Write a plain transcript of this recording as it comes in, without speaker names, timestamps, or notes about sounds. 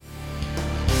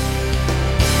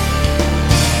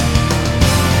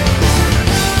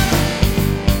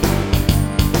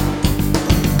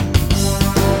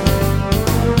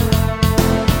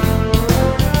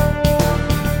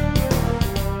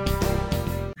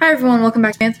Hi everyone, welcome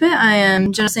back to Panther Pit. I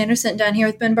am Jenna sitting down here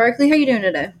with Ben Barkley. How are you doing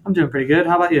today? I'm doing pretty good.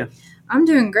 How about you? I'm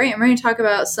doing great. I'm ready to talk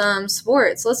about some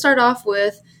sports. Let's start off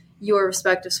with your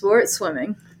respective sport,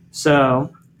 swimming.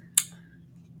 So,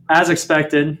 as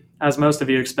expected, as most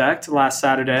of you expect, last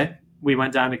Saturday we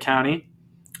went down to county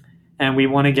and we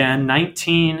won again,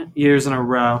 19 years in a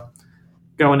row.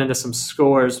 Going into some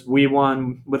scores, we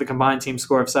won with a combined team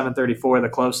score of 734. The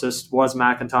closest was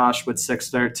McIntosh with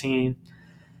 613.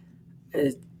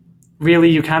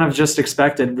 Really, you kind of just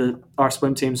expected that our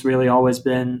swim team's really always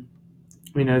been,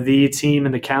 the team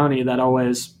in the county that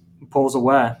always pulls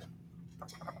away.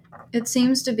 It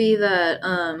seems to be that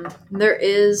there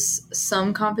is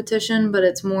some competition, but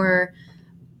it's more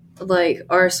like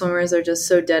our swimmers are just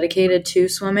so dedicated to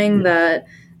swimming that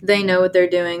they know what they're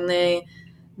doing.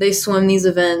 They swim these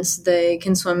events. They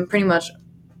can swim pretty much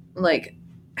like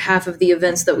half of the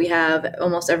events that we have.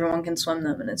 Almost everyone can swim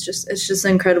them, and it's just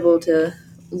incredible to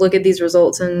look at these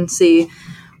results and see,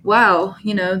 wow,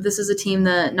 this is a team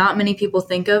that not many people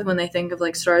think of when they think of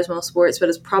like Starswell Sports, but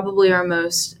it's probably our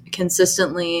most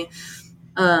consistently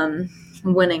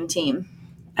winning team.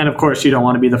 And of course, you don't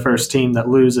want to be the first team that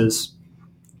loses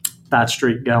that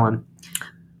streak going.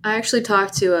 I actually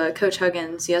talked to Coach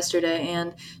Huggins yesterday,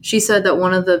 and she said that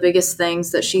one of the biggest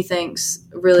things that she thinks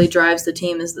really drives the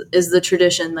team is the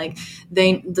tradition. Like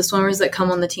the swimmers that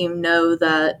come on the team know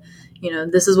that,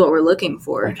 this is what we're looking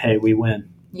for. Like, hey, we win.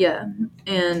 Yeah,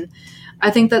 and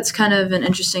I think that's kind of an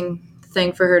interesting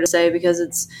thing for her to say because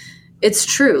it's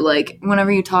true. Like,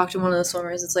 whenever you talk to one of the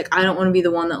swimmers, it's like, I don't want to be the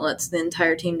one that lets the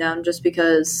entire team down just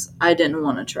because I didn't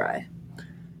want to try.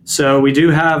 So we do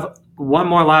have one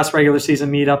more last regular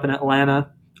season meet up in Atlanta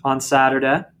on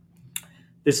Saturday.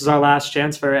 This is our last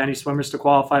chance for any swimmers to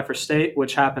qualify for state,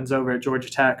 which happens over at Georgia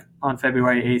Tech on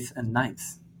February 8th and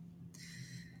 9th.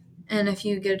 And if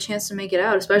you get a chance to make it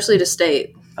out, especially to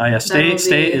state. Oh, yeah, state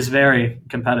is very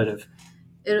competitive.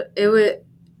 It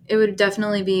would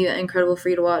definitely be incredible for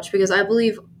you to watch because I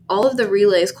believe all of the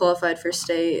relays qualified for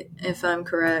state, if I'm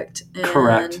correct.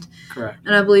 Correct.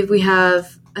 And I believe we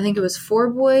have, I think it was 4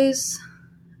 boys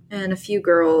and a few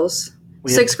girls.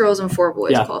 6 girls and 4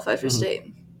 boys qualified for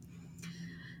state,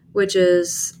 which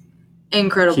is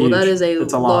incredible. Huge. That is a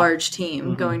lot. large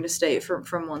team going to state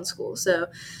from one school. So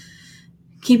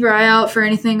keep your eye out for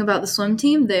anything about the swim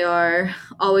team. They are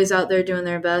always out there doing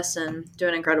their best and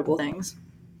doing incredible things.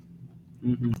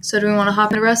 So do we want to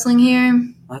hop into wrestling here?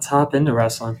 Let's hop into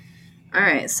wrestling. All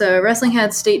right. So wrestling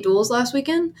had state duels last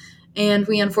weekend, and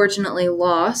we unfortunately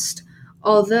lost.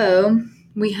 Although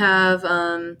we have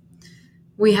an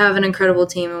incredible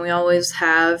team, and we always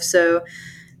have. So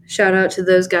shout out to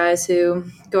those guys who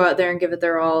go out there and give it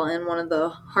their all in one of the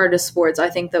hardest sports I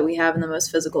think that we have and the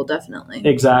most physical, definitely.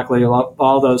 Exactly.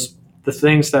 All the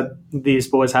things that these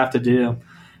boys have to do,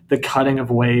 the cutting of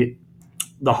weight,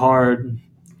 the hard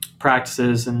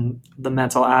practices, and the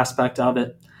mental aspect of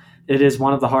it. It is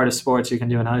one of the hardest sports you can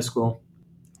do in high school.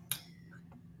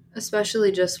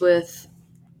 Especially just with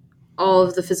all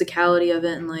of the physicality of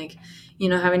it and,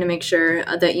 having to make sure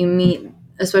that you meet,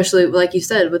 especially like you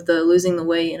said, with the losing the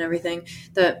weight and everything,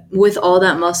 that with all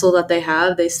that muscle that they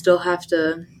have, they still have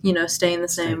to, stay in the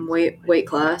same weight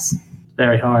class.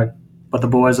 Very hard. But the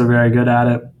boys are very good at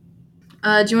it.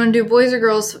 Do you want to do boys or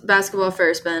girls basketball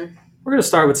first, Ben? We're going to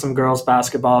start with some girls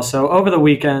basketball. So over the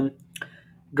weekend,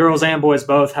 girls and boys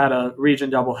both had a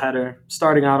region doubleheader,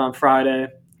 starting out on Friday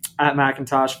at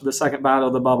McIntosh for the second battle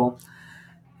of the bubble.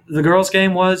 The girls'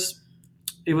 game was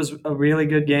a really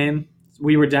good game.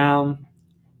 We were down,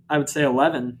 I would say,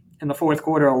 11 in the fourth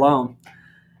quarter alone.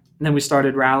 And then we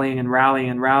started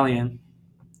rallying.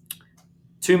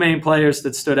 2 main players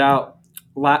that stood out,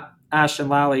 Ashton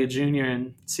Lally, a junior,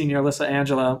 and senior Alyssa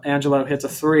Angelo. Angelo hits a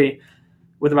 3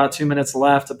 with about 2 minutes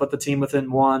left to put the team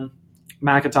within 1.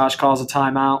 McIntosh calls a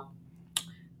timeout.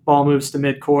 Ball moves to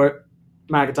midcourt.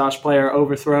 McIntosh player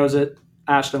overthrows it.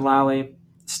 Ashton Lally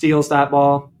steals that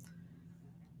ball.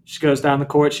 She goes down the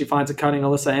court. She finds a cutting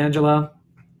Alyssa Angelo.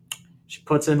 She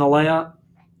puts in the layup.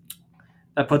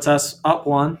 That puts us up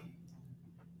 1.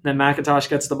 Then McIntosh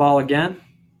gets the ball again.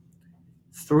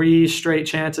 3 straight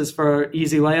chances for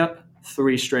easy layup.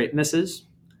 3 straight misses.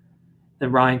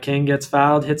 Then Ryan King gets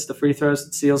fouled, hits the free throws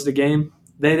that seals the game.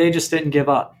 They just didn't give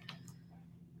up.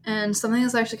 And something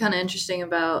that's actually kind of interesting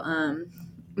about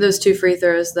those 2 free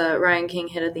throws that Ryan King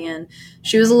hit at the end,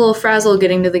 she was a little frazzled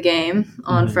getting to the game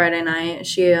on Friday night.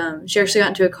 She actually got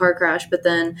into a car crash, but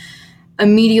then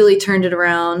immediately turned it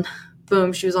around.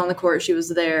 Boom, she was on the court. She was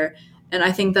there. And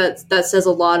I think that says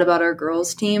a lot about our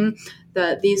girls' team,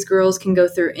 that these girls can go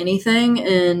through anything,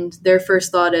 and their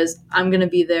first thought is, I'm going to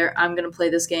be there. I'm going to play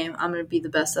this game. I'm going to be the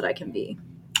best that I can be.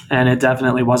 and it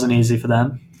definitely wasn't easy for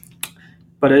them.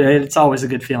 But it's always a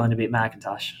good feeling to beat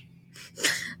McIntosh.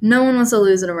 No one wants to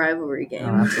lose in a rivalry game.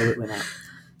 No, absolutely not.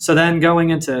 So then going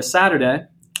into Saturday,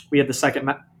 we had the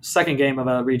second game of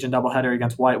a region doubleheader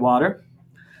against Whitewater.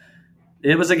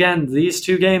 It was, again, these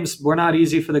two games were not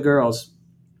easy for the girls.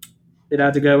 It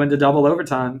had to go into double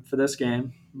overtime for this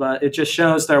game, but it just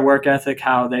shows their work ethic,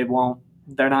 how they're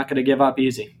not going to give up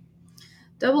easy.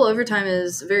 Double overtime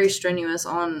is very strenuous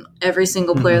on every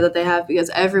single player that they have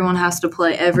because everyone has to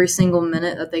play every single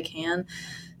minute that they can.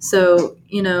 So,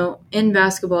 in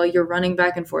basketball, you're running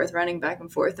back and forth, throwing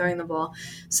the ball.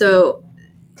 So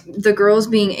the girls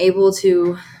being able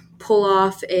to pull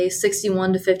off a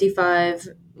 61-55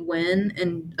 win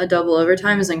in a double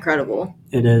overtime is incredible.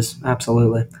 It is,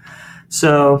 absolutely.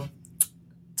 So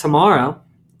tomorrow,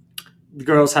 the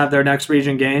girls have their next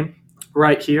region game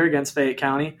right here against Fayette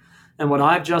County. And what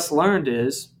I've just learned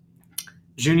is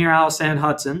junior Allison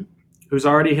Hudson, who's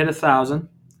already hit 1,000,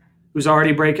 who's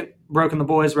already broken the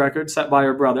boys' record set by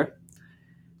her brother,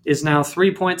 is now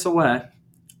 3 points away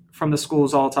from the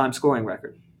school's all-time scoring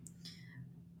record.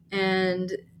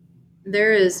 And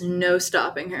there is no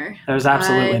stopping her. There's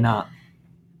absolutely not.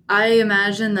 I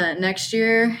imagine that next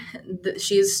year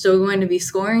she's still going to be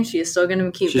scoring. She is still going to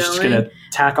keep going. She's just going to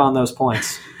tack on those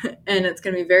points. And it's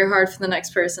going to be very hard for the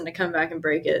next person to come back and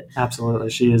break it. Absolutely.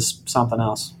 She is something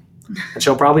else. And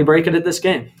she'll probably break it at this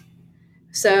game.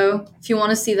 So if you want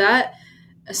to see that,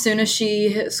 as soon as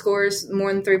she scores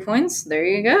more than 3 points, there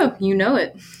you go. You know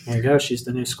it. There you go. She's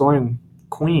the new scoring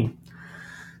queen.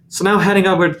 So now heading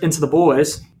over into the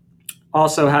boys,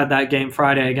 also had that game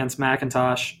Friday against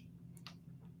McIntosh.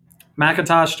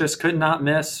 McIntosh just could not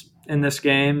miss in this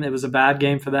game. It was a bad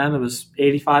game for them. It was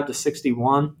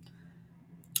 85-61.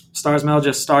 Stars Mill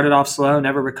just started off slow,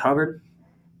 never recovered.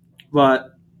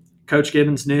 But Coach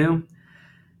Gibbons knew.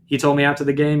 He told me after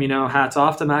the game, hats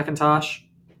off to McIntosh.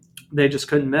 They just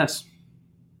couldn't miss.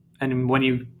 And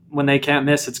when they can't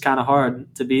miss, it's kind of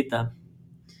hard to beat them.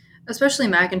 Especially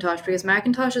McIntosh, because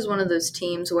McIntosh is one of those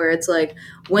teams where it's like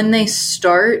when they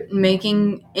start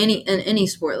making any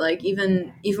sport, like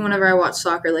even whenever I watch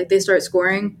soccer, like they start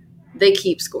scoring, they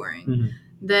keep scoring.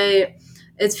 Mm-hmm.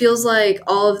 It feels like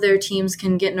all of their teams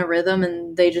can get in a rhythm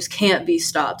and they just can't be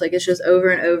stopped. Like it's just over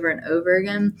and over and over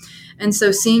again. And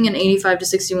so seeing an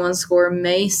 85-61 score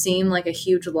may seem like a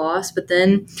huge loss, but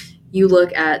then you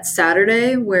look at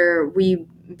Saturday where we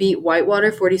beat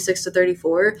Whitewater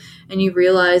 46-34, and you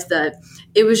realize that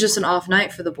it was just an off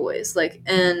night for the boys.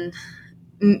 And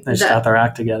they just got their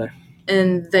act together,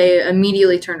 and they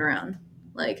immediately turned around.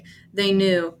 Like they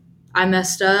knew, I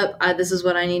messed up. This is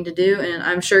what I need to do, and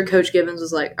I'm sure Coach Gibbons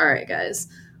was like, "All right, guys,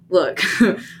 look,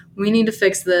 we need to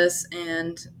fix this."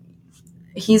 And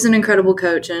he's an incredible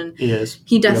coach, and he is.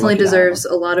 He definitely deserves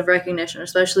a lot of recognition,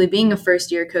 especially being a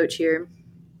first-year coach here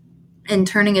and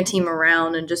turning a team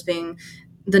around and just being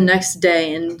the next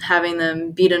day and having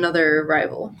them beat another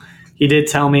rival. He did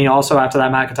tell me also after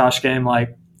that McIntosh game,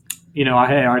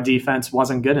 hey, our defense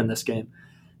wasn't good in this game.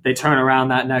 They turn around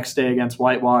that next day against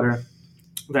Whitewater.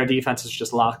 Their defense is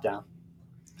just locked down.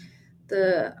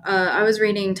 I was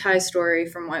reading Ty's story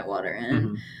from Whitewater,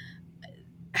 and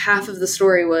half of the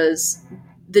story was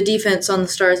the defense on the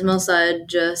Stars Mill side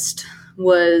just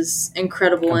was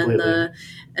incredible. Completely.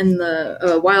 And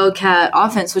the Wildcat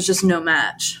offense was just no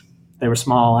match. They were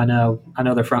small. I know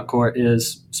their front court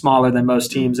is smaller than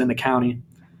most teams in the county,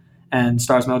 and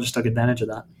Stars Mill just took advantage of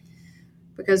that.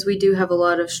 Because we do have a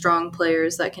lot of strong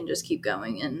players that can just keep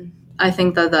going, and I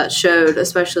think that showed,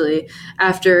 especially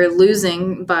after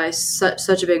losing by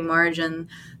such a big margin,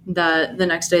 that the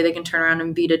next day they can turn around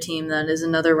and beat a team that is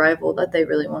another rival that they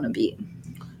really want to beat.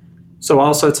 So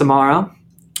also tomorrow,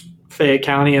 Fayette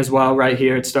County as well, right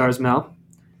here at Stars Mill.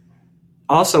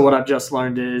 Also, what I've just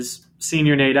learned is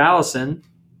senior Nate Allison,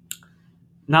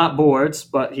 not boards,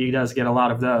 but he does get a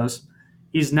lot of those.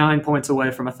 He's 9 points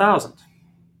away from 1,000.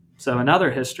 So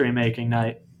another history-making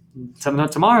night.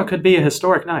 Tomorrow could be a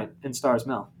historic night in Stars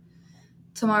Mill.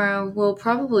 Tomorrow will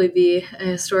probably be a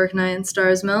historic night in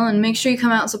Stars Mill, and make sure you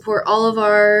come out and support all of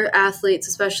our athletes,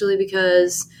 especially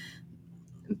because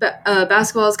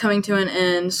basketball is coming to an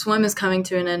end. Swim is coming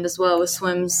to an end as well, with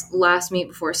swim's last meet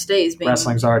before stays being.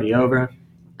 Wrestling's already over.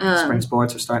 Spring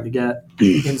sports are starting to get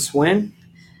in swim.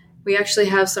 We actually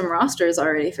have some rosters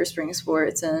already for spring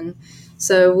sports, and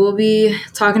so we'll be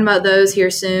talking about those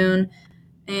here soon.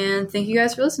 And thank you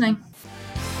guys for listening.